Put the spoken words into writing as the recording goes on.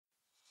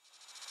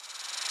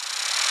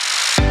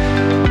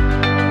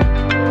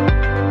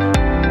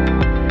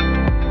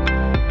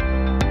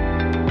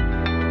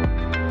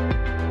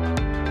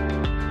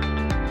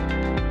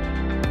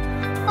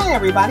Hi,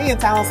 everybody.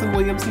 It's Allison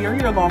Williams here,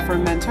 your law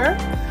firm mentor.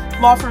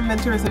 Law Firm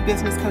Mentor is a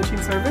business coaching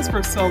service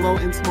for solo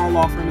and small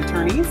law firm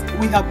attorneys.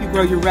 We help you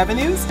grow your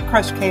revenues,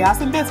 crush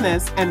chaos in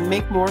business, and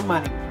make more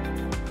money.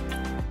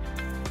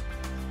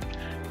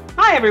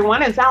 Hi,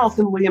 everyone. It's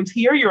Allison Williams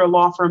here, your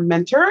law firm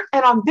mentor.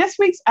 And on this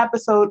week's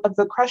episode of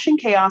the Crushing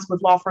Chaos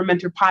with Law Firm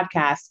Mentor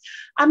podcast,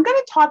 I'm going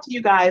to talk to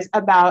you guys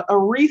about a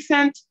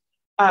recent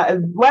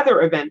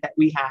weather event that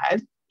we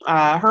had,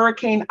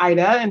 Hurricane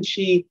Ida, and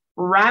she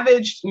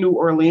ravaged New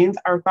Orleans.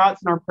 Our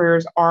thoughts and our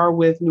prayers are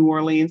with New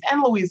Orleans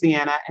and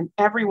Louisiana and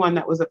everyone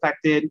that was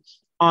affected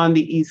on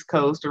the East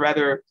Coast, or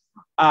rather,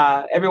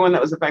 everyone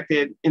that was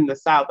affected in the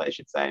South, I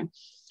should say.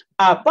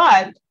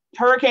 But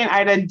Hurricane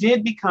Ida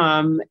did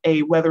become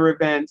a weather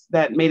event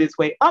that made its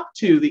way up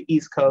to the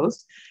East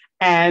Coast.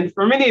 And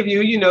for many of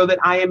you, you know that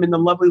I am in the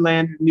lovely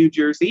land of New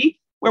Jersey,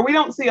 where we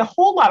don't see a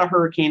whole lot of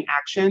hurricane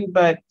action,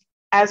 but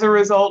as a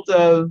result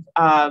of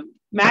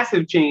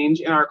massive change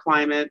in our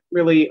climate,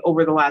 really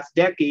over the last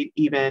decade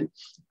even,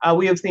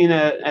 we have seen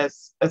a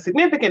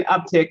significant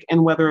uptick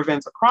in weather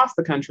events across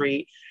the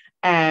country.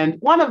 And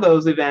one of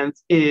those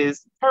events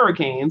is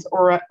hurricanes,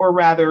 or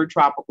rather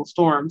tropical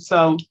storms.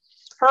 So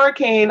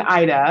Hurricane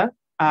Ida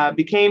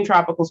became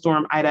Tropical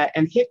Storm Ida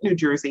and hit New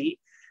Jersey.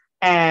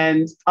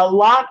 And a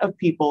lot of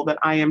people that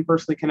I am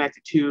personally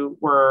connected to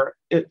were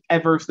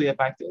adversely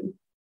affected.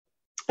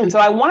 And so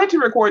I wanted to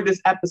record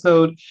this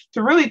episode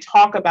to really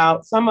talk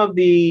about some of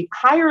the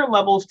higher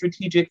level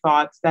strategic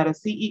thoughts that a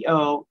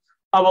CEO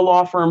of a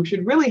law firm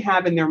should really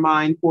have in their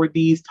mind for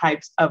these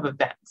types of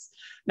events.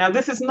 Now,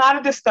 this is not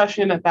a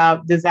discussion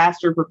about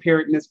disaster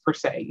preparedness per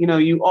se. You know,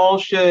 you all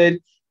should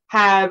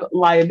have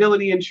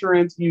liability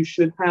insurance. You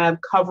should have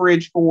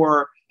coverage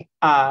for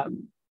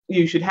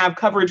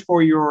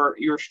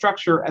your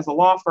structure as a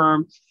law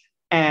firm.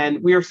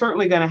 And we are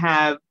certainly going to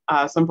have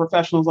some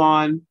professionals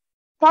on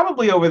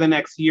probably over the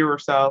next year or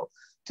so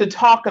to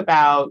talk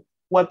about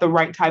what the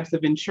right types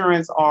of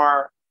insurance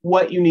are,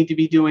 what you need to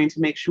be doing to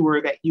make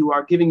sure that you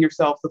are giving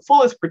yourself the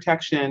fullest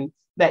protection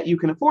that you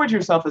can afford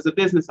yourself as a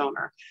business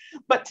owner.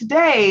 But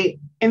today,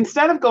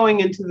 instead of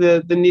going into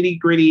the nitty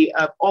gritty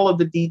of all of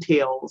the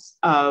details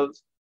of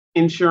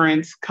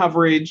insurance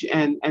coverage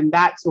and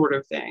that sort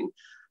of thing,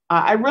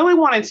 I really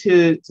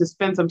wanted to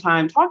spend some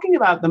time talking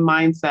about the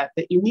mindset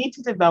that you need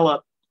to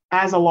develop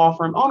as a law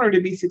firm owner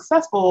to be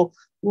successful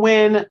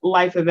when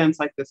life events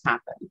like this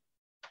happen.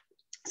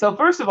 So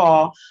first of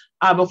all,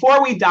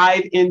 before we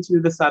dive into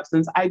the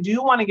substance, I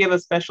do want to give a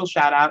special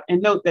shout out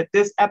and note that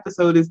this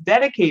episode is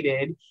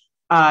dedicated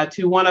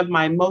to one of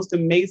my most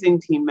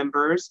amazing team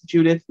members,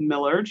 Judith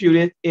Miller.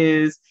 Judith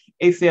is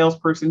a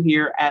salesperson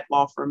here at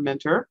Law Firm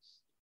Mentor,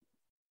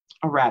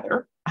 or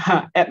rather,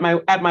 at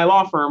my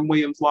law firm,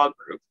 Williams Law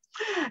Group.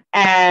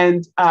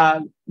 And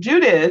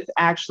Judith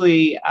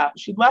actually,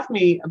 she left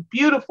me a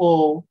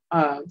beautiful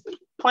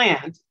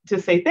plan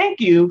to say thank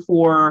you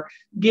for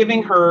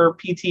giving her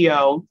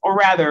PTO, or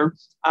rather,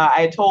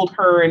 I told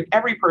her and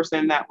every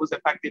person that was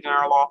affected in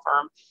our law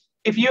firm,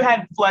 if you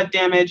had flood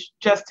damage,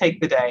 just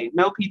take the day.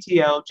 No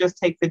PTO, just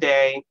take the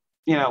day.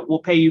 You know, we'll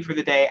pay you for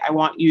the day. I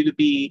want you to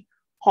be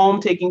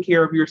home taking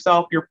care of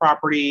yourself, your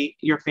property,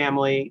 your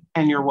family,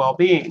 and your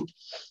well-being.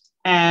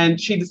 And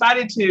she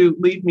decided to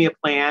leave me a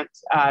plant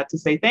to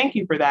say thank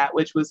you for that,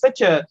 which was such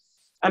a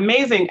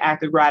amazing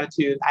act of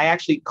gratitude. I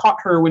actually caught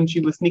her when she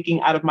was sneaking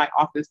out of my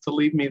office to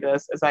leave me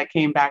this as I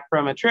came back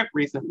from a trip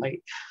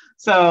recently.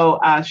 So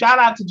shout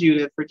out to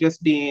Judith for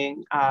just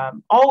being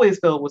always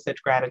filled with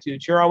such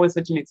gratitude. You're always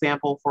such an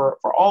example for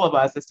all of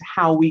us as to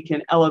how we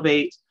can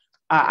elevate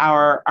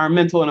our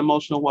mental and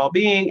emotional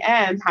well-being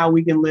and how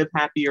we can live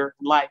happier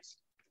in life.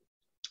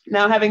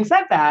 Now, having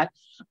said that,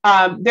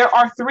 there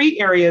are three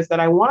areas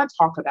that I want to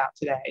talk about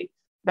today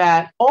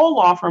that all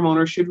law firm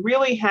owners should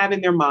really have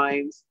in their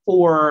minds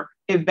for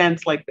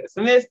events like this.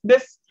 And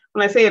this,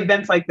 when I say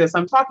events like this,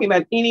 I'm talking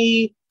about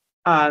any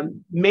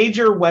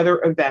major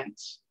weather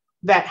event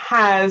that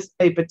has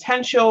a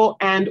potential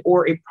and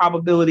or a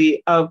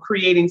probability of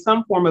creating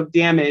some form of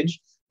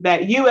damage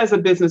that you as a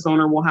business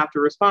owner will have to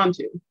respond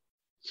to.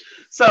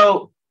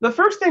 So the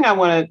first thing I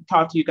want to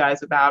talk to you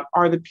guys about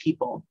are the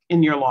people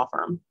in your law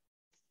firm.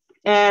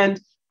 And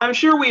I'm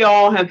sure we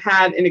all have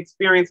had an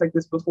experience like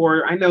this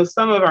before. I know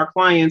some of our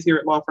clients here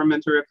at Law Firm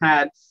Mentor have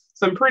had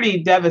some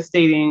pretty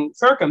devastating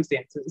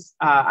circumstances.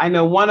 I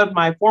know one of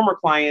my former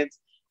clients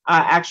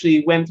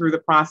actually went through the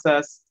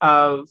process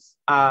of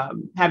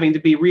having to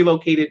be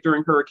relocated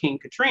during Hurricane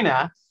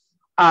Katrina.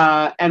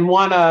 And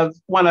one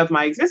of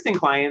my existing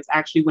clients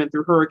actually went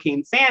through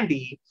Hurricane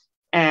Sandy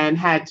and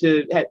had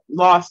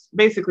lost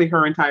basically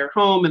her entire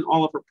home and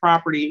all of her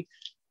property.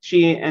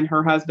 She and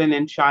her husband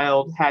and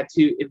child had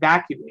to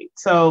evacuate.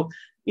 So,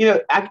 you know,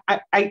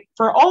 I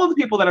for all of the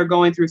people that are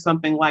going through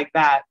something like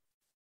that,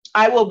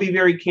 I will be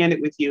very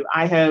candid with you.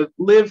 I have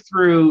lived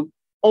through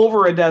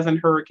over a dozen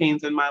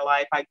hurricanes in my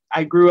life.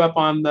 I grew up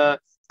on the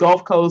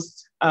Gulf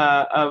Coast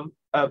of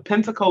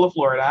Pensacola,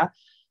 Florida.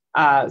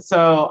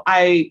 So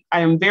I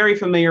am very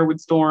familiar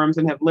with storms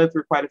and have lived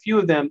through quite a few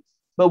of them.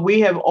 but we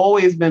have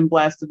always been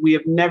blessed. We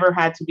have never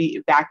had to be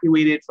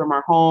evacuated from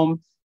our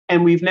home,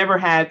 and we've never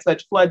had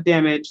such flood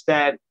damage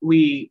that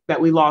we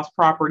lost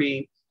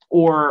property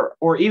or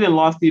even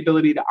lost the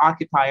ability to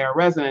occupy our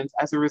residence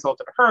as a result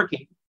of a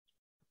hurricane.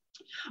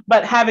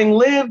 But having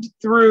lived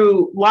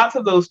through lots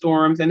of those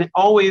storms and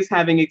always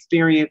having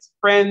experienced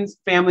friends,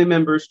 family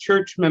members,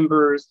 church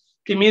members,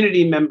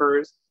 community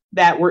members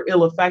that were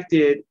ill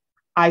affected,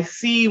 I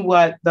see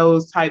what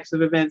those types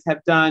of events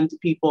have done to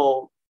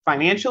people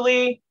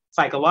financially,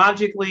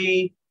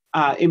 psychologically,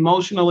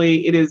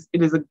 emotionally. It is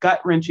a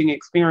gut-wrenching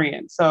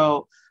experience.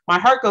 So my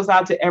heart goes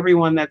out to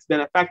everyone that's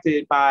been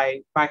affected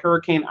by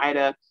Hurricane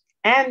Ida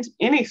and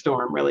any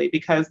storm, really,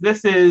 because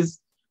this is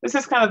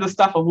kind of the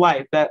stuff of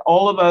life that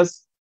all of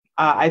us,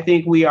 I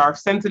think we are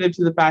sensitive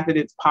to the fact that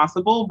it's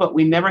possible, but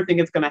we never think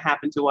it's going to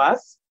happen to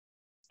us.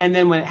 And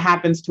then when it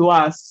happens to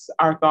us,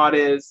 our thought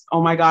is,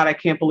 oh my God, I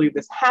can't believe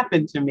this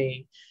happened to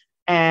me.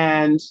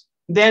 And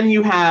then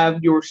you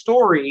have your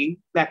story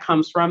that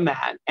comes from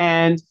that.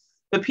 And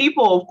the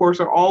people, of course,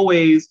 are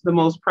always the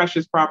most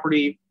precious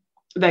property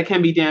that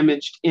can be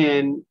damaged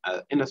in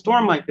a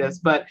storm like this.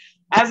 But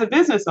as a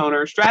business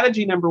owner,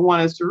 strategy number one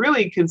is to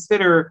really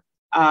consider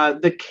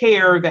the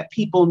care that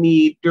people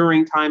need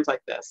during times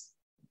like this.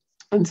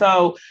 And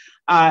so,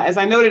 as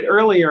I noted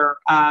earlier,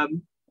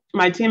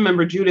 my team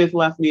member Judith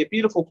left me a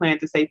beautiful plan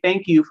to say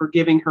thank you for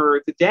giving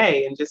her the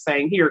day and just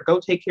saying, here, go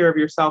take care of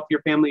yourself,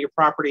 your family, your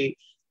property,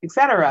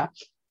 etc.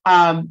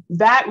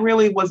 That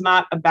really was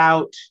not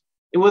about,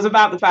 it was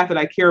about the fact that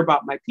I care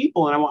about my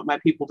people and I want my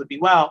people to be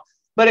well,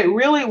 but it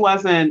really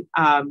wasn't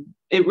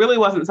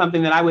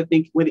something that I would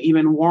think would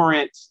even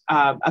warrant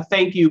a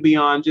thank you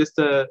beyond just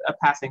a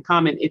passing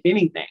comment, if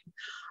anything.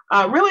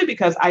 Really,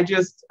 because I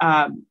just,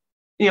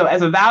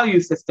 as a value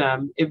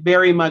system, it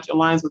very much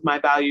aligns with my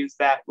values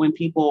that when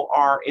people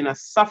are in a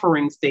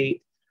suffering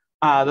state,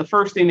 the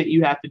first thing that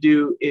you have to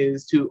do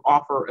is to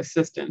offer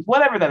assistance,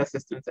 whatever that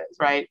assistance is,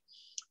 right?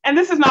 And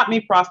this is not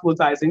me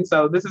proselytizing.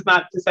 So this is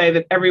not to say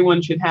that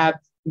everyone should have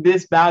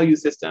this value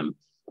system.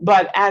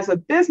 But as a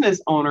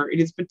business owner, it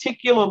is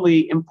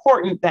particularly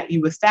important that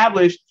you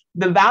establish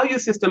the value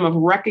system of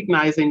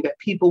recognizing that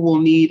people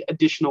will need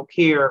additional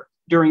care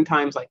during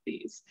times like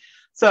these.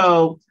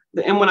 So,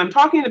 and when I'm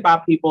talking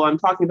about people, I'm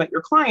talking about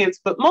your clients,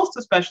 but most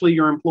especially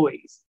your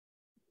employees.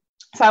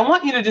 So I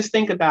want you to just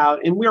think about,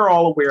 and we're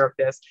all aware of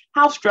this,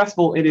 how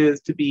stressful it is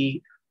to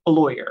be a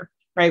lawyer,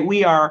 right?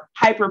 We are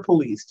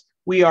hyper-policed.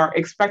 We are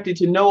expected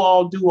to know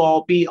all, do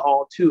all, be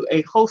all to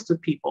a host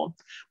of people.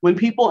 When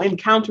people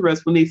encounter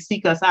us, when they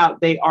seek us out,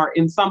 they are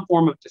in some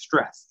form of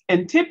distress.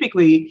 And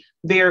typically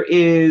there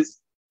is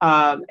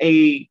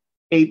a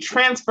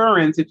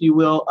transference, if you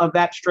will, of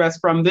that stress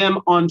from them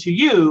onto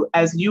you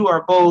as you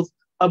are both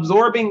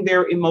absorbing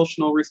their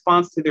emotional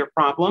response to their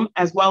problem,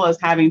 as well as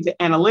having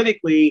to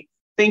analytically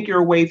think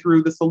your way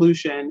through the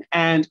solution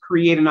and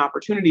create an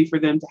opportunity for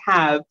them to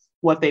have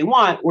what they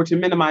want or to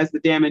minimize the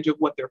damage of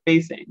what they're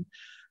facing.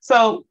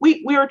 So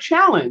we are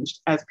challenged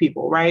as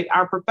people, right?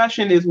 Our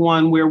profession is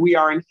one where we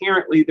are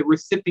inherently the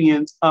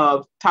recipients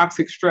of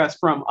toxic stress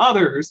from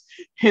others,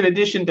 in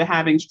addition to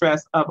having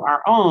stress of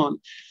our own.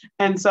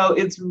 And so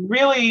it's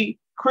really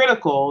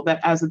critical that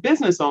as a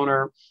business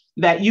owner,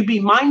 that you be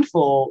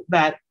mindful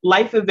that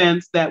life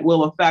events that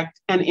will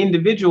affect an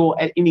individual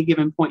at any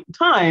given point in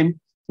time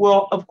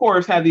will, of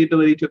course, have the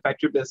ability to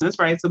affect your business,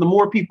 right? So the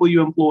more people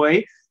you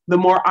employ, the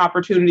more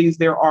opportunities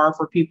there are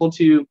for people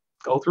to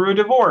go through a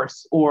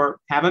divorce or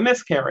have a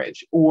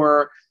miscarriage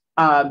or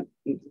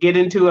get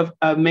into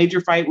a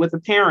major fight with a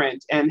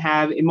parent and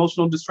have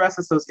emotional distress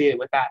associated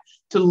with that,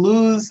 to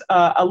lose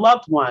a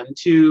loved one,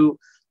 to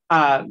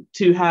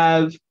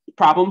have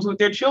problems with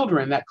their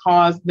children that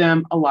cause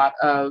them a lot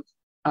of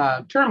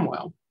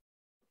turmoil.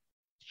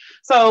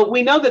 So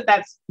we know that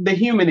that's the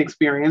human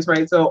experience,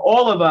 right? So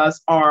all of us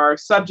are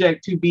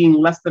subject to being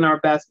less than our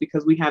best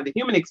because we have the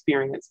human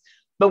experience.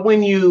 But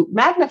when you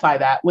magnify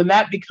that, when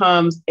that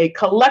becomes a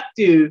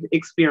collective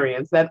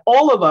experience, that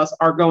all of us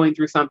are going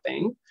through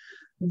something,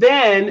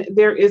 then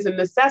there is a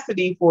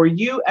necessity for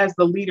you as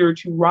the leader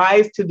to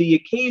rise to the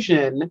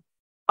occasion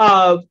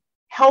of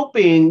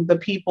helping the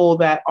people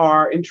that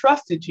are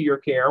entrusted to your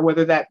care,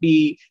 whether that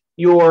be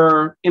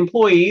your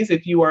employees,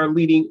 if you are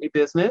leading a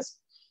business,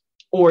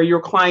 or your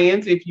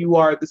clients, if you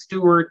are the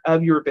steward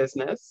of your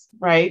business,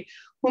 right?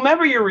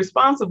 Whomever you're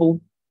responsible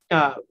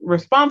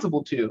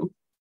to,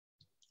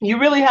 you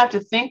really have to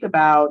think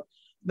about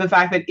the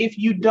fact that if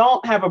you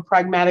don't have a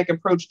pragmatic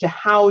approach to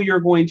how you're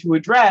going to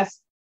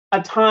address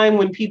a time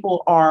when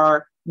people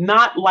are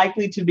not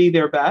likely to be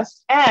their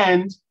best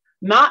and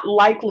not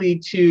likely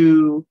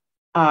to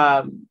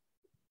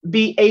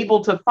be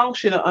able to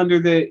function under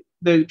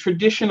the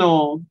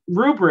traditional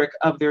rubric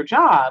of their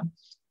job,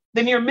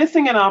 then you're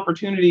missing an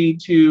opportunity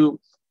to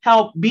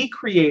help be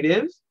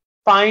creative,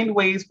 find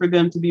ways for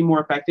them to be more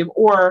effective,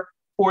 or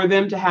for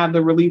them to have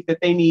the relief that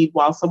they need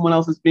while someone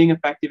else is being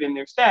effective in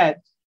their stead.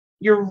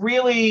 You're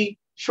really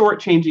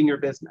shortchanging your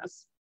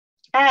business.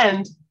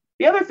 And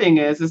the other thing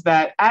is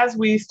that as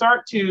we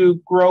start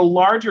to grow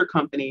larger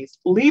companies,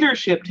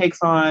 leadership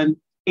takes on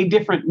a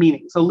different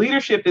meaning. So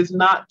leadership is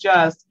not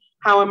just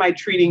how am I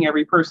treating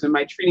every person? Am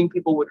I treating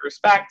people with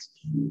respect?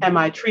 Am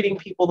I treating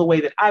people the way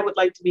that I would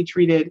like to be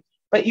treated?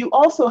 But you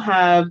also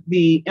have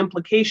the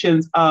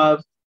implications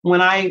of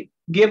when I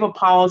give a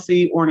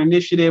policy or an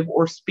initiative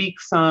or speak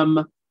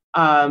some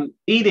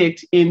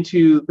edict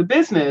into the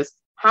business,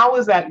 how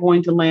is that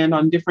going to land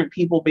on different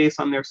people based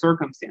on their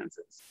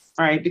circumstances,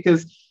 right?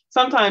 Because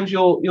sometimes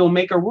you'll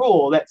make a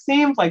rule that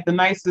seems like the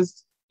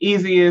nicest,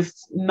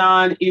 easiest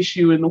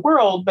non-issue in the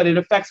world, but it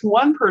affects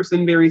one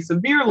person very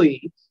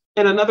severely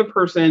and another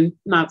person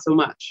not so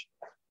much.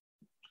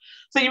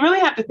 So you really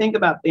have to think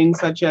about things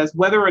such as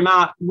whether or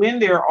not when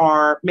there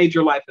are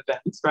major life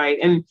events, right?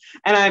 And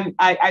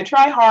I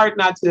try hard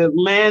not to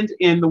land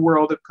in the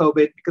world of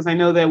COVID because I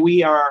know that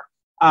we are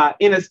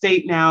in a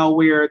state now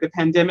where the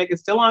pandemic is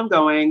still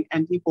ongoing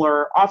and people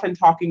are often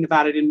talking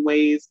about it in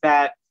ways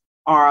that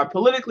are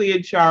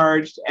politically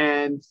charged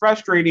and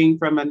frustrating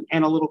from an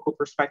analytical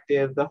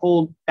perspective. The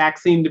whole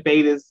vaccine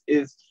debate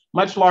is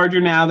much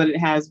larger now than it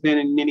has been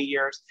in many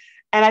years.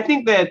 And I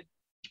think that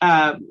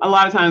a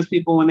lot of times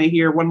people, when they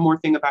hear one more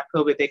thing about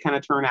COVID, they kind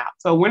of turn out.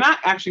 So we're not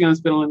actually going to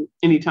spend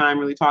any time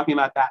really talking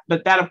about that.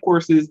 But that, of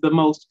course, is the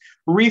most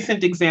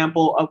recent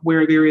example of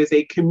where there is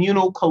a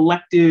communal,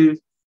 collective,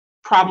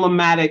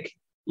 problematic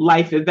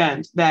life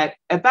event that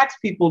affects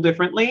people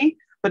differently,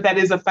 but that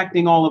is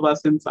affecting all of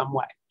us in some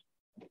way.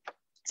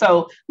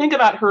 So think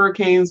about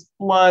hurricanes,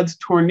 floods,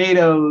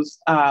 tornadoes,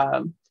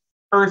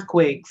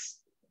 earthquakes,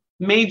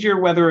 major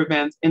weather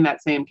events in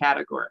that same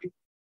category.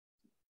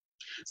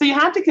 So you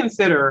have to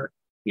consider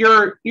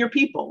your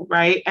people,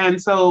 right?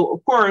 And so,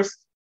 of course,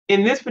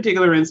 in this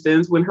particular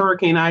instance, when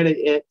Hurricane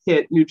Ida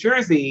hit New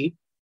Jersey,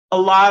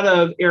 a lot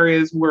of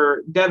areas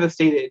were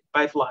devastated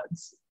by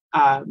floods.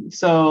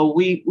 So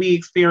we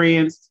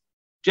experienced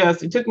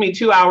it took me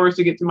 2 hours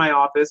to get to my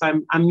office.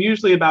 I'm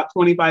usually about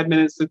 25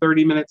 minutes to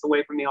 30 minutes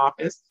away from the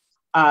office.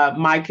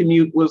 My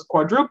commute was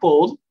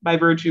quadrupled by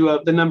virtue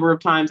of the number of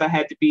times I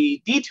had to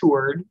be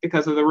detoured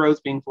because of the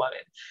roads being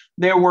flooded.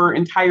 There were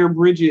entire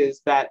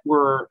bridges that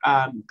were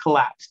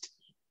collapsed.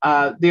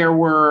 There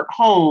were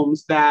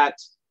homes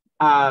that,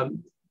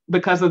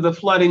 because of the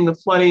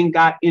flooding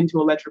got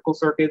into electrical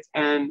circuits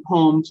and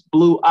homes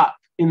blew up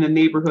in the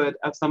neighborhood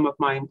of some of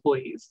my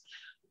employees.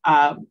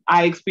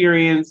 I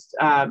experienced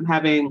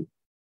having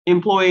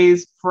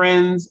employees,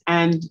 friends,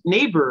 and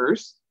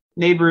neighbors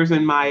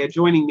in my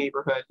adjoining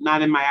neighborhood,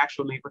 not in my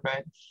actual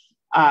neighborhood,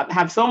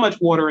 have so much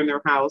water in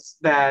their house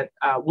that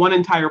one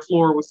entire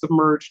floor was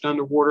submerged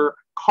underwater.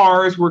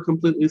 Cars were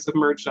completely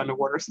submerged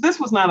underwater. So this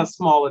was not a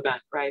small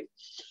event, right?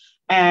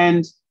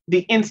 And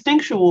the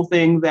instinctual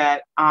thing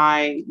that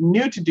I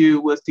knew to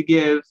do was to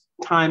give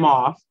time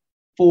off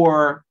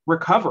for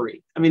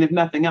recovery. I mean, if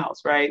nothing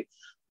else, right?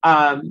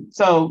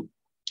 So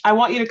I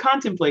want you to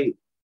contemplate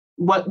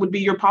what would be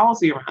your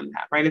policy around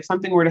that, right? If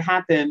something were to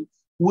happen,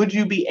 would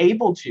you be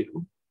able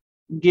to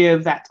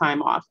give that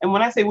time off? And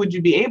when I say would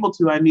you be able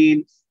to, I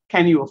mean,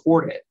 can you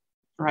afford it,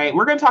 right?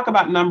 We're going to talk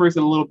about numbers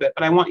in a little bit,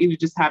 but I want you to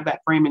just have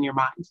that frame in your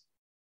mind.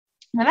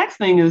 The next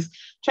thing is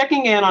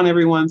checking in on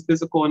everyone's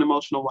physical and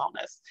emotional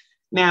wellness.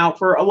 Now,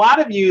 for a lot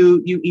of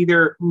you, you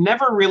either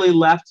never really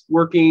left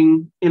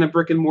working in a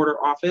brick and mortar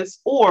office,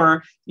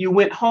 or you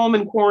went home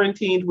and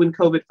quarantined when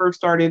COVID first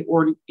started,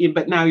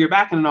 but now you're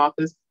back in an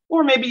office,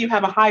 or maybe you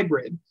have a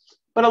hybrid.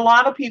 But a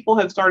lot of people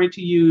have started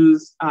to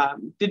use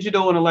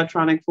digital and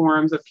electronic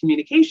forms of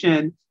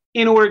communication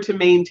in order to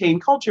maintain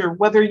culture,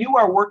 whether you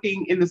are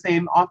working in the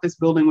same office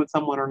building with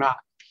someone or not.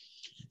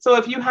 So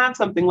if you have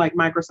something like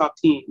Microsoft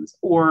Teams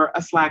or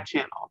a Slack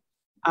channel,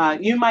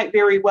 you might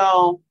very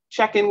well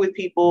check in with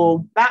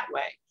people that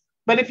way.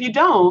 But if you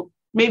don't,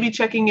 maybe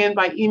checking in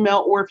by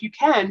email, or if you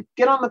can,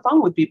 get on the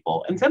phone with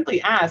people and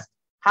simply ask,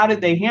 how did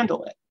they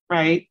handle it,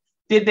 right?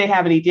 Did they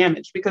have any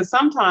damage? Because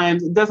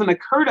sometimes it doesn't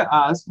occur to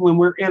us when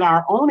we're in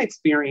our own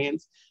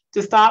experience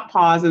to stop,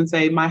 pause, and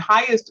say, my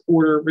highest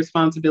order of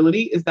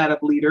responsibility is that of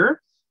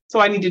leader. So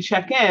I need to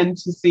check in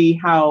to see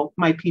how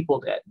my people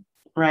did,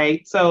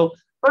 right? So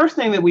first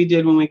thing that we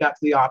did when we got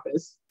to the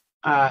office,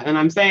 and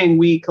I'm saying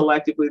we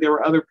collectively, there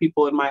were other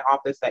people in my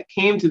office that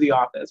came to the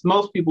office.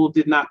 Most people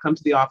did not come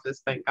to the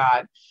office, thank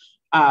God.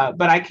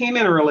 But I came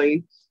in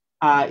early,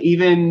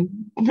 even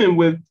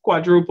with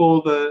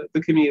quadruple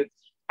the commute.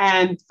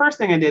 And first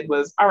thing I did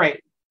was, all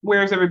right,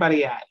 where's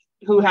everybody at?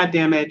 Who had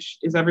damage?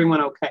 Is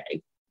everyone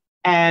okay?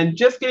 And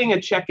just getting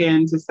a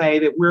check-in to say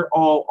that we're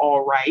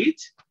all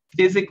right,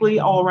 physically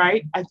all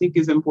right, I think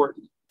is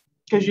important,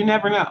 because you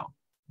never know.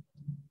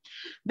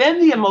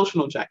 Then the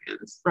emotional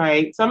check-ins,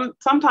 right?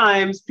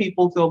 Sometimes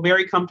people feel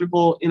very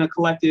comfortable in a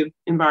collective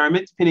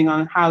environment, depending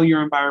on how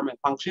your environment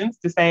functions,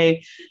 to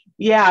say,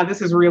 yeah,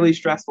 this is really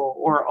stressful,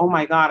 or, oh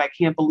my God, I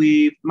can't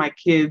believe my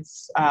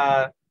kids'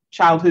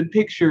 childhood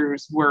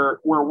pictures were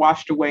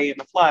washed away in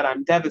the flood.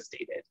 I'm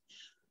devastated.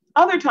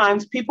 Other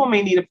times, people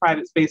may need a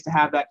private space to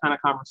have that kind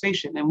of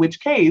conversation, in which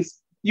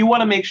case you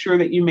want to make sure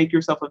that you make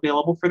yourself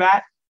available for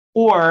that,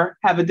 or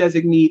have a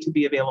designee to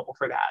be available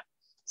for that.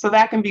 So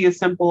that can be as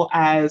simple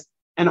as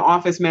an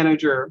office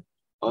manager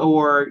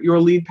or your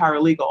lead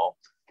paralegal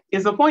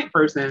is a point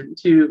person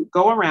to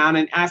go around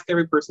and ask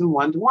every person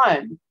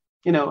one-to-one,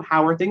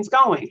 how are things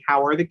going?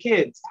 How are the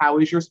kids? How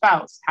is your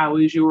spouse? How are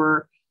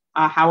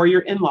your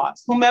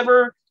in-laws?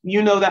 Whomever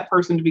that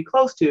person to be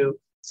close to,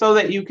 so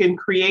that you can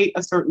create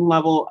a certain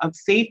level of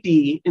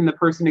safety in the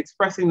person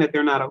expressing that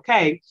they're not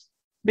okay.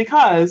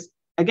 Because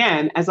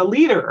again, as a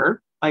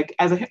leader, like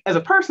as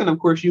a person, of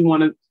course, you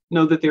want to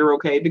know that they're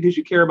okay because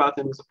you care about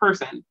them as a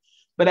person.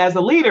 But as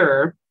a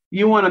leader,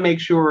 you want to make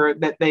sure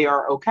that they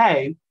are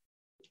okay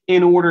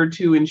in order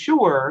to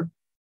ensure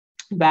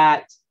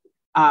that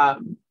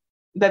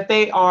that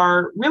they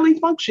are really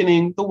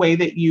functioning the way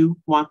that you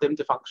want them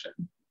to function,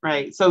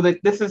 right? So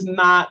that this is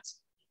not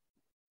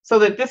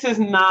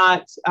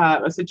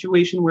a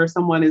situation where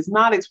someone is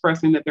not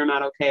expressing that they're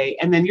not okay.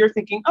 And then you're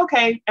thinking,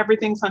 okay,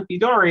 everything's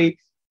hunky-dory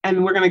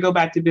and we're going to go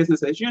back to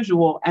business as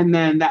usual. And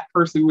then that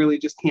person really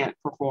just can't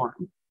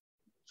perform.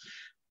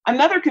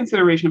 Another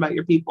consideration about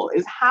your people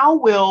is how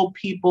will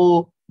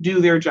people do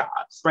their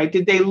jobs, right?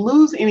 Did they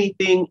lose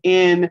anything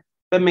in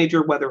the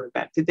major weather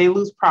event? Did they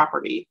lose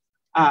property?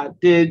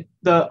 Did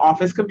the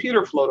office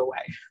computer float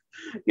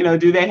away?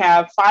 Do they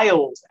have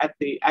files at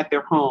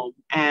their home?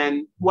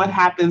 And what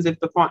happens if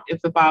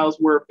the files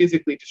were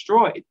physically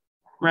destroyed,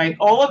 right?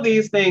 All of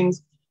these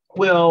things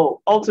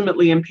will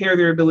ultimately impair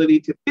their ability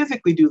to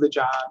physically do the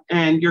job,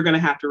 and you're going to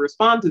have to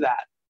respond to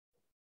that.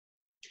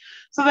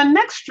 So the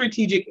next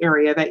strategic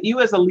area that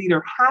you as a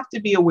leader have to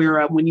be aware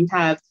of when you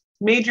have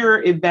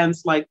major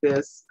events like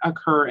this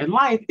occur in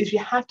life is you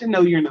have to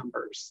know your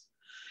numbers.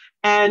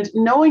 And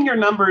knowing your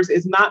numbers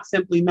is not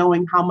simply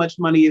knowing how much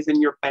money is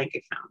in your bank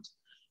account.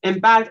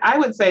 In fact, I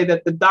would say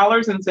that the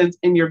dollars and cents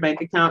in your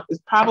bank account is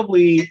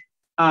probably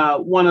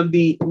one of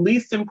the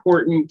least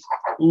important,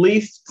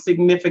 least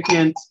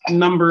significant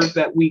numbers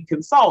that we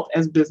consult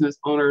as business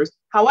owners.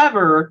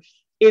 However,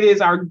 it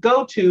is our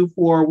go-to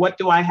for what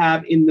do I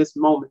have in this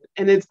moment?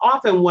 And it's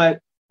often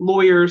what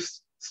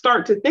lawyers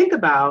start to think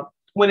about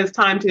when it's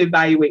time to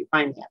evaluate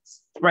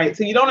finance, right?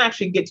 So you don't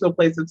actually get to a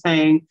place of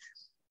saying,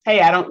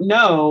 hey, I don't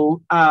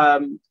know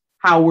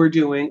how we're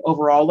doing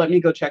overall. Let me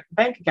go check the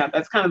bank account.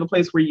 That's kind of the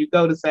place where you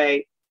go to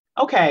say,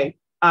 okay,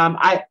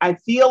 I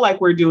feel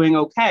like we're doing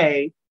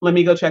okay. Let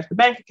me go check the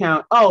bank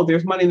account. Oh,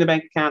 there's money in the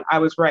bank account. I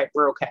was right.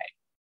 We're okay.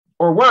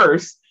 Or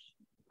worse,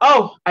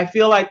 oh, I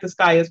feel like the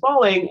sky is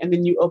falling. And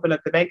then you open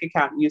up the bank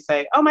account and you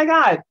say, oh my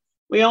God,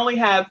 we only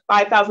have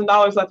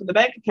 $5,000 left in the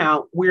bank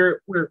account.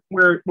 We're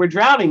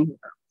drowning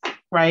here,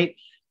 right?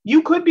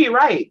 You could be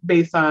right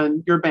based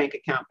on your bank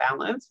account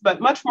balance, but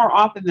much more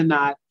often than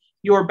not,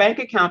 your bank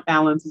account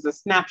balance is a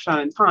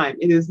snapshot in time.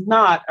 It is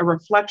not a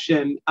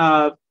reflection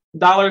of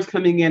dollars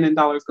coming in and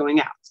dollars going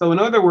out. So in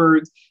other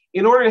words,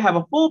 in order to have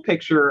a full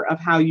picture of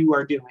how you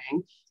are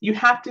doing, you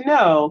have to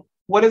know,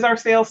 what is our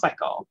sales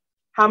cycle?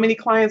 How many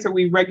clients are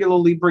we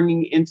regularly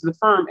bringing into the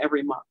firm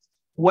every month?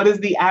 What is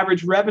the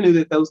average revenue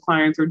that those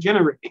clients are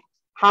generating?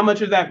 How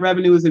much of that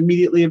revenue is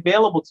immediately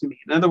available to me?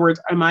 In other words,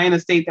 am I in a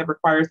state that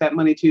requires that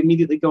money to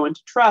immediately go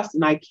into trust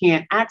and I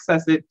can't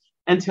access it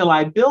until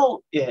I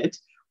bill it?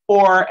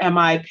 Or am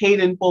I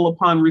paid in full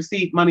upon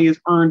receipt? Money is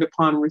earned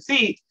upon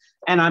receipt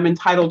and I'm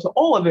entitled to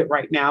all of it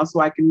right now, so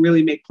I can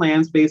really make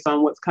plans based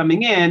on what's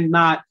coming in,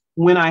 not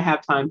when I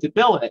have time to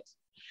bill it.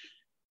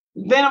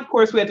 Then, of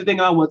course, we have to think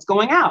about what's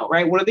going out,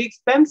 right? What are the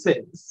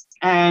expenses?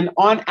 And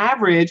on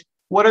average,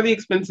 what are the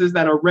expenses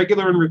that are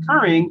regular and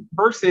recurring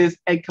versus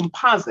a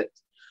composite?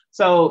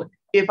 So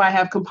if I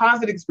have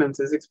composite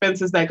expenses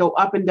that go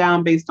up and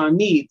down based on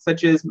needs,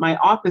 such as my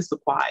office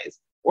supplies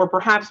or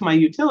perhaps my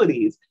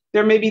utilities,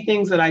 there may be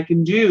things that I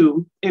can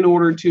do in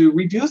order to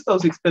reduce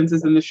those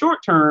expenses in the short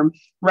term,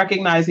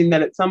 recognizing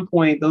that at some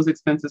point those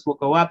expenses will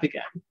go up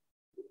again.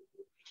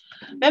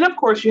 Then, of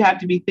course, you have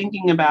to be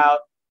thinking about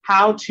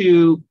how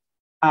to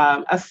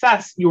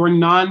assess your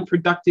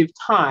non-productive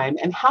time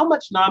and how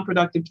much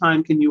non-productive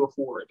time can you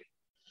afford.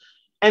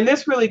 And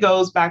this really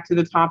goes back to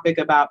the topic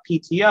about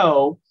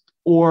PTO,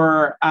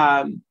 or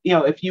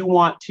if you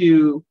want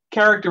to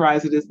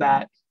characterize it as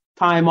that,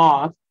 time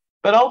off.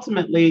 But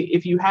ultimately,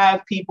 if you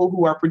have people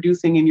who are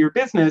producing in your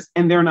business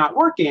and they're not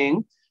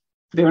working,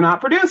 they're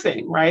not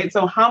producing, right?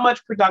 So how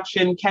much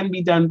production can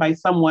be done by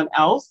someone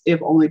else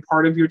if only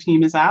part of your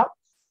team is out?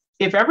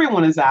 If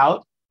everyone is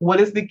out, what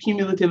is the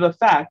cumulative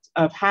effect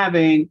of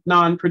having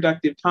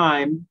non-productive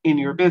time in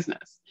your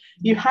business?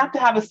 You have to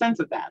have a sense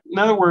of that. In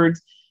other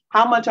words,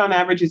 how much on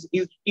average is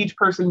each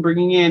person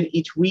bringing in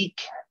each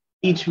week,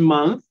 each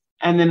month?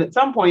 And then at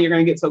some point, you're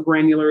going to get so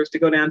granular as to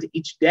go down to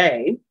each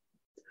day,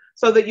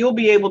 so that you'll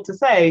be able to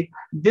say,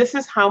 this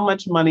is how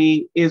much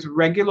money is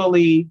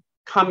regularly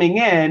coming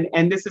in,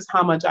 and this is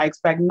how much I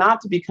expect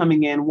not to be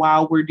coming in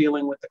while we're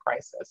dealing with the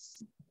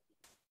crisis.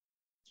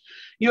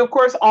 You, of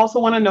course, also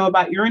want to know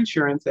about your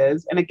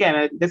insurances. And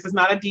again, this is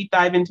not a deep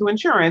dive into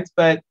insurance,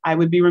 but I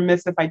would be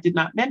remiss if I did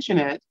not mention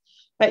it,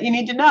 that you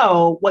need to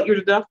know what your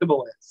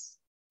deductible is,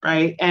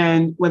 right?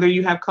 And whether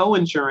you have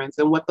co-insurance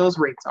and what those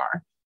rates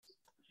are.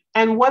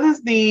 And what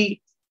is the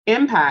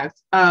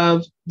impact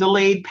of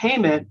delayed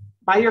payment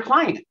by your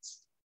clients?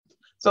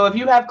 So if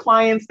you have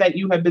clients that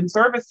you have been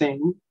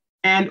servicing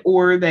and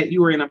or that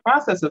you are in a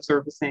process of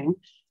servicing,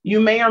 you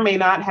may or may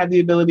not have the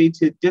ability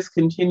to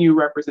discontinue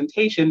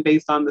representation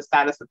based on the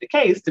status of the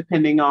case,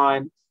 depending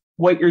on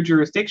what your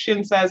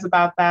jurisdiction says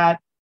about that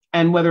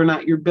and whether or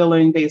not you're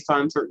billing based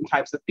on certain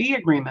types of fee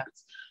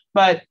agreements.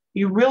 But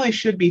you really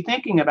should be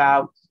thinking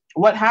about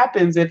what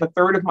happens if a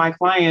third of my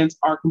clients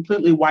are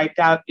completely wiped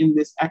out in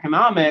this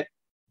economic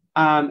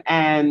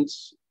and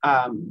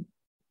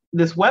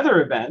this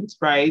weather event,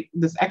 right?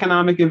 This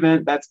economic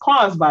event that's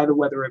caused by the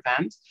weather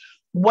event.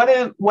 What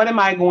am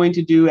I going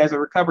to do as a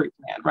recovery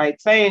plan,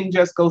 right? Saying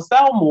just go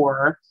sell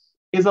more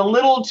is a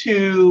little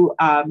too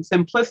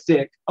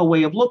simplistic a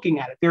way of looking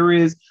at it. There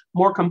is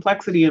more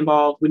complexity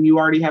involved when you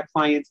already have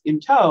clients in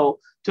tow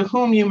to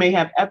whom you may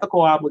have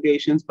ethical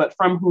obligations, but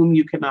from whom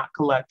you cannot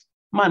collect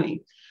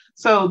money.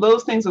 So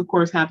those things, of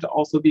course, have to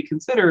also be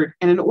considered.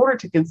 And in order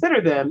to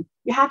consider them,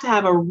 you have to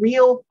have a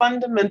real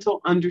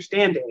fundamental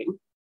understanding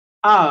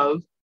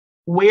of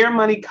where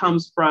money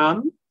comes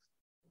from,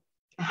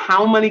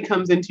 how money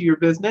comes into your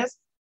business,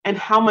 and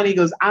how money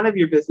goes out of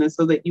your business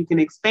so that you can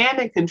expand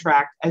and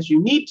contract as you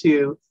need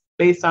to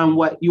based on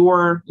what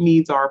your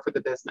needs are for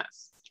the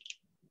business.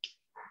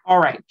 All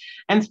right.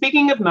 And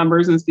speaking of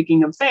numbers and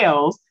speaking of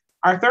sales,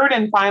 our third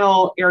and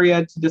final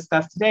area to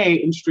discuss today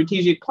in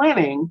strategic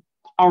planning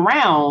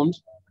around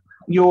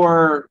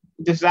your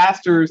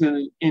disasters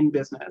in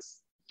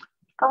business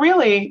are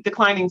really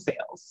declining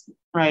sales,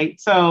 right?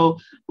 So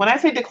when I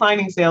say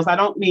declining sales, I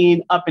don't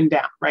mean up and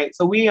down, right?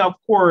 So we, of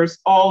course,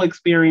 all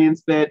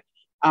experience that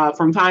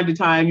from time to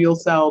time, you'll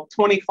sell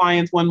 20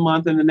 clients one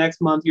month and the next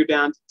month you're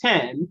down to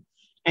 10.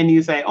 And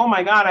you say, oh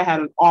my God, I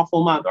had an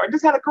awful month, or I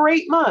just had a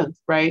great month,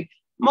 right?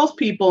 Most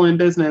people in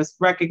business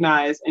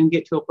recognize and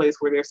get to a place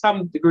where there's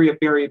some degree of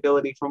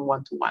variability from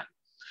one to one.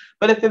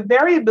 But if the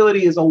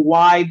variability is a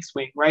wide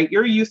swing, right?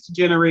 You're used to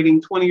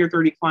generating 20 or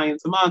 30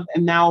 clients a month,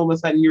 and now all of a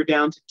sudden you're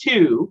down to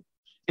 2,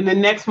 and the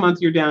next month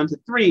you're down to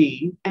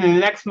 3, and then the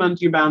next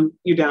month you're down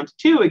to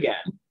 2 again,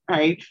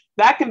 right?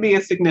 That can be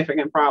a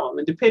significant problem.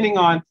 And depending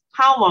on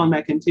how long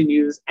that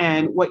continues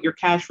and what your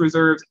cash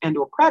reserves and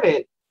or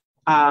credit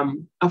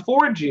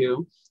afford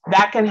you,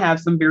 that can have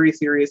some very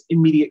serious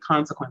immediate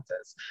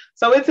consequences.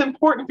 So it's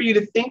important for you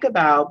to think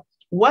about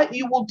what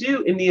you will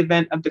do in the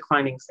event of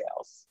declining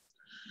sales.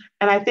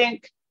 And I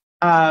think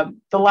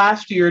the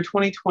last year,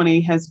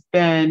 2020, has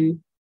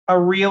been a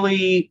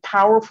really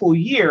powerful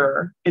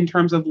year in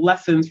terms of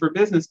lessons for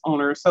business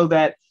owners, so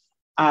that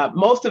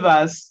most of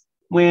us,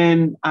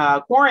 when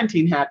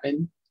quarantine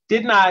happened,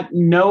 did not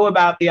know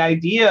about the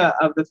idea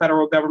of the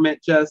federal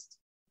government just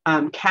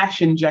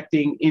cash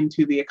injecting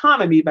into the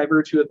economy by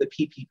virtue of the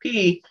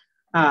PPP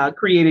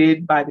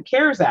created by the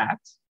CARES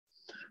Act.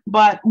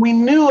 But we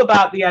knew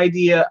about the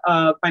idea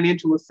of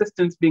financial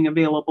assistance being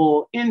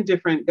available in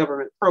different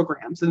government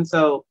programs. And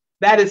so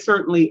that is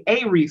certainly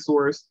a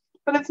resource,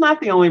 but it's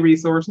not the only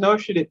resource, nor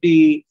should it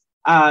be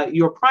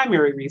your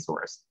primary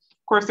resource.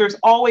 Of course, there's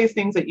always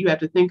things that you have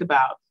to think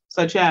about,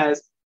 such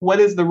as what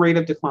is the rate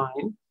of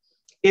decline?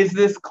 Is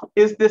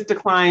this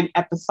decline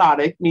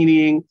episodic,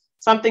 meaning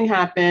something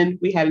happened,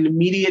 we had an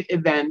immediate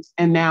event,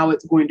 and now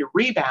it's going to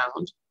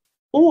rebound?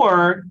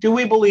 Or do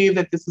we believe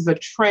that this is a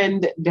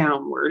trend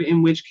downward,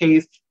 in which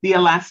case the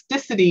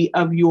elasticity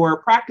of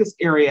your practice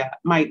area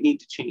might need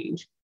to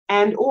change,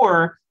 and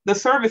or the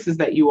services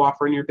that you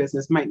offer in your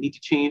business might need to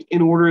change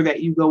in order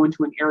that you go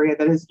into an area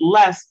that is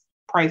less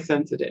price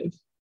sensitive?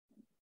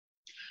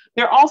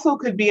 There also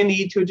could be a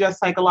need to adjust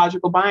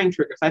psychological buying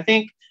triggers. I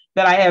think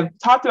that I have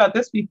talked about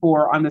this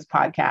before on this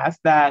podcast,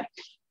 that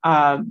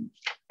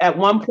at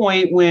one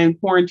point when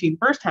quarantine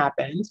first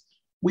happened,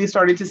 we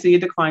started to see a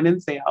decline in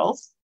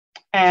sales.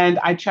 And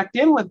I checked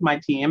in with my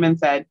team and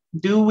said,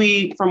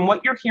 from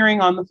what you're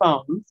hearing on the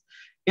phones,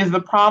 is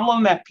the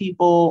problem that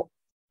people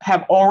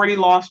have already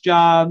lost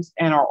jobs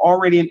and are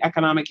already in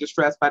economic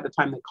distress by the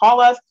time they call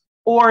us,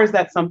 or is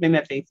that something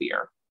that they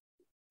fear?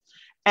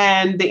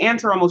 And the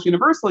answer almost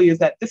universally is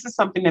that this is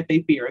something that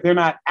they fear. They're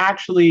not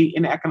actually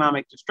in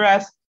economic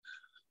distress,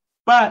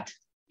 but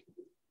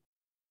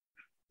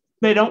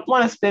they don't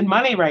want to spend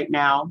money right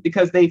now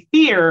because they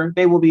fear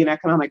they will be in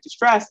economic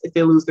distress if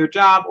they lose their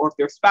job or if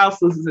their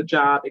spouse loses a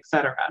job, et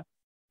cetera.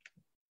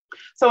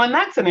 So in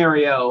that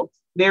scenario,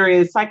 there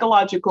is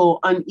psychological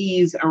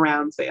unease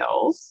around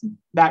sales.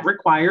 That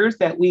requires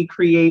that we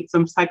create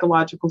some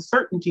psychological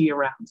certainty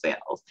around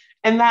sales.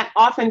 And that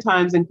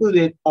oftentimes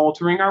included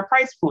altering our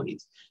price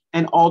points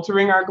and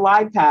altering our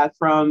glide path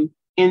from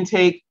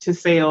intake to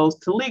sales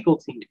to legal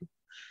team,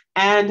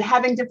 and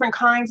having different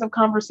kinds of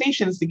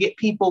conversations to get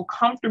people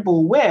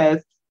comfortable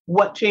with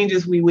what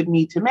changes we would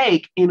need to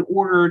make in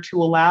order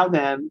to allow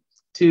them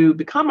to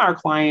become our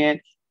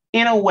client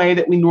in a way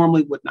that we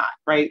normally would not,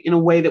 right? In a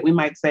way that we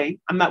might say,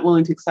 I'm not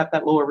willing to accept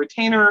that lower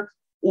retainer,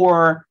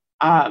 or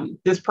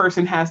this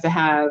person has to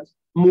have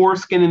more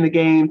skin in the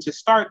game to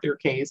start their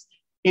case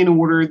in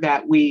order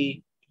that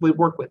we would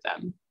work with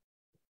them.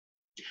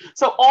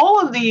 So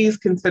all of these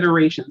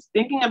considerations,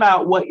 thinking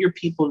about what your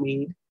people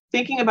need,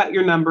 thinking about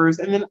your numbers,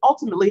 and then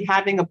ultimately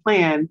having a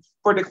plan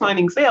for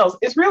declining sales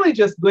is really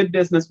just good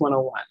business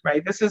 101,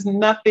 right? This is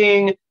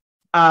nothing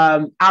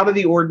out of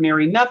the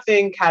ordinary,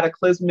 nothing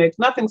cataclysmic,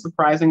 nothing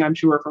surprising, I'm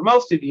sure, for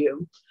most of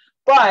you.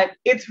 But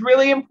it's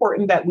really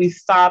important that we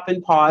stop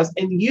and pause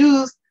and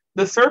use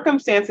the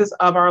circumstances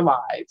of our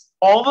lives,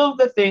 all of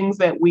the things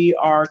that we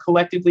are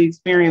collectively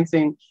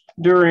experiencing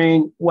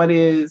during what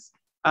is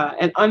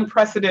an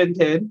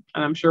unprecedented,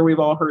 and I'm sure we've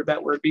all heard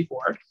that word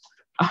before,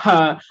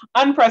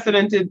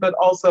 unprecedented, but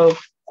also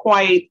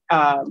quite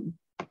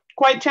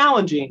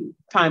challenging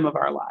time of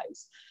our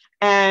lives.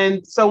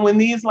 And so when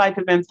these life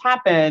events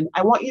happen,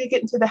 I want you to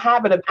get into the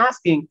habit of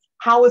asking,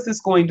 how is this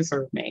going to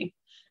serve me?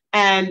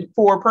 And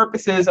for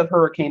purposes of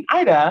Hurricane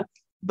Ida,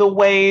 the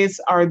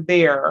ways are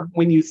there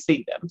when you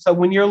see them. So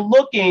when you're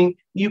looking,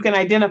 you can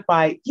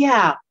identify,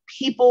 yeah,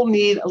 people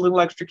need a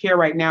little extra care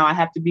right now. I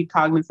have to be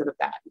cognizant of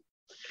that.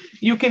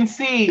 You can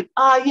see,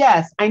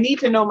 yes, I need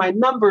to know my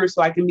numbers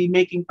so I can be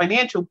making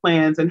financial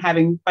plans and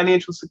having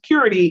financial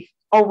security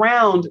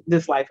around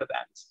this life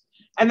event.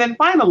 And then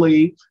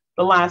finally,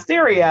 the last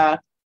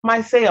area,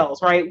 my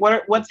sales, right?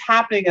 What's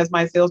happening as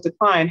my sales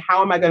decline?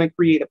 How am I going to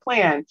create a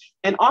plan?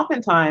 And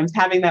oftentimes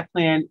having that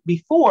plan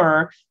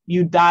before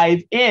you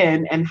dive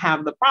in and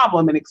have the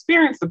problem and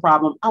experience the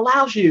problem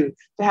allows you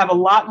to have a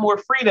lot more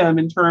freedom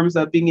in terms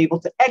of being able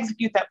to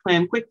execute that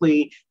plan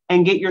quickly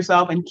and get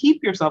yourself and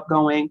keep yourself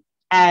going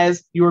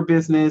as your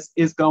business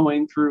is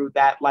going through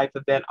that life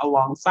event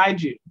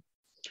alongside you.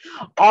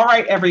 All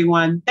right,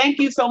 everyone. Thank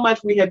you so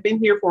much. We have been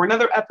here for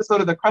another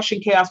episode of the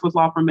Crushing Chaos with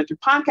Law Firm Mentor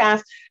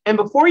podcast. And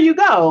before you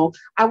go,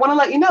 I want to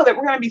let you know that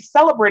we're going to be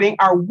celebrating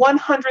our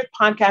 100th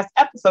podcast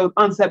episode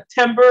on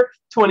September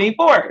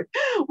 24th.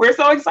 We're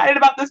so excited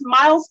about this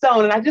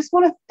milestone. And I just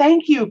want to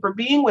thank you for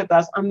being with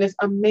us on this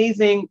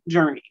amazing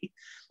journey.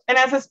 And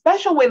as a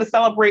special way to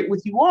celebrate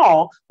with you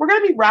all, we're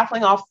going to be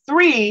raffling off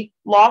 3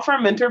 Law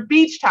Firm Mentor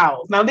beach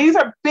towels. Now, these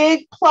are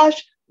big,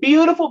 plush,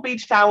 beautiful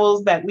beach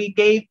towels that we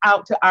gave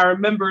out to our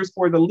members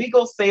for the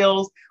legal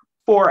sales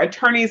for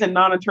attorneys and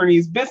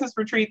non-attorneys business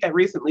retreat that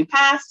recently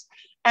passed.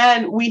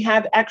 And we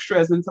have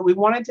extras. And so we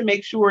wanted to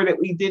make sure that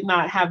we did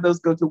not have those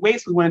go to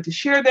waste. We wanted to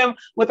share them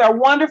with our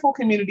wonderful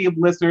community of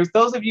listeners,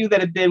 those of you that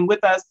have been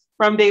with us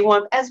from day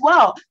one, as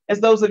well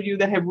as those of you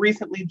that have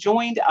recently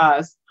joined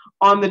us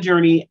on the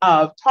journey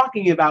of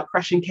talking about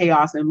crushing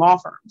chaos in law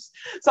firms.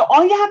 So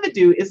all you have to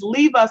do is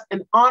leave us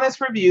an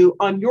honest review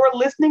on your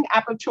listening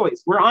app of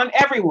choice. We're on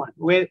everyone.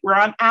 We're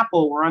on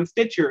Apple, we're on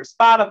Stitcher,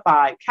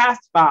 Spotify,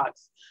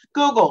 Castbox,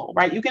 Google,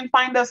 right? You can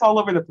find us all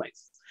over the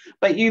place.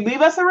 But you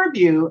leave us a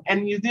review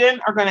and you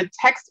then are going to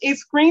text a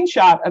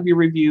screenshot of your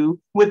review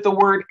with the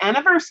word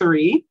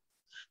anniversary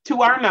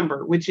to our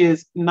number, which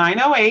is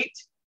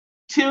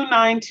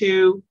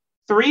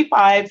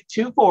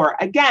 908-292-3524.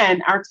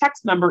 Again, our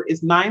text number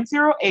is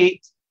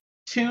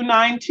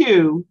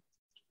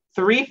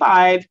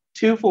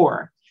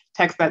 908-292-3524.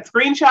 Text that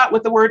screenshot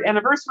with the word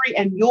anniversary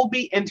and you'll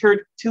be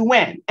entered to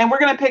win. And we're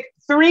going to pick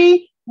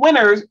 3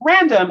 winners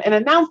random and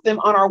announce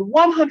them on our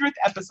 100th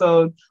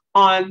episode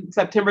on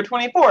September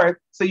 24th.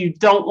 So you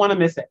don't want to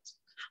miss it.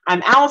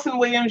 I'm Allison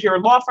Williams, your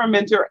law firm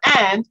mentor,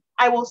 and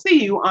I will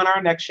see you on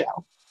our next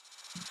show.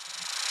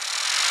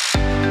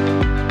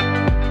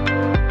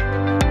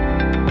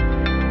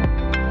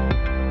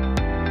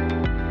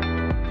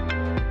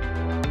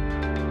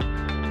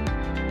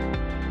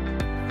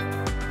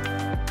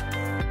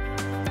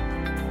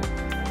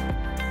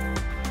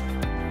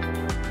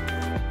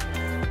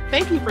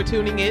 Thank you for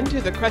tuning in to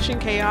the Crushing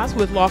Chaos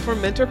with Law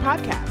Firm Mentor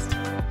podcast.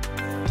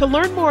 To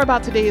learn more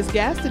about today's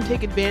guest and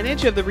take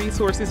advantage of the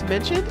resources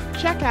mentioned,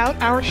 check out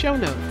our show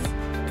notes.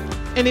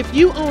 And if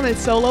you own a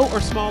solo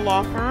or small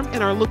law firm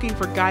and are looking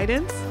for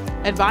guidance,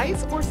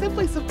 advice, or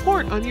simply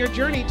support on your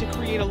journey to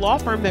create a law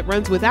firm that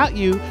runs without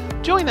you,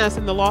 join us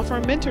in the Law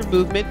Firm Mentor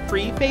Movement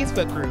free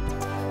Facebook group.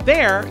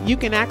 There, you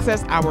can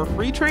access our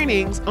free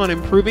trainings on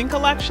improving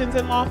collections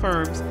in law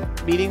firms,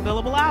 meeting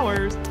billable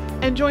hours,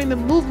 and join the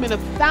movement of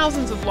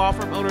thousands of law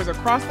firm owners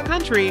across the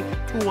country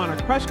who want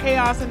to crush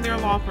chaos in their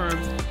law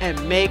firms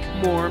and make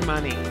more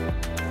money.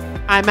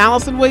 I'm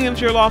Allison Williams,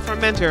 your law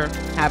firm mentor.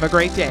 Have a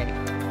great day.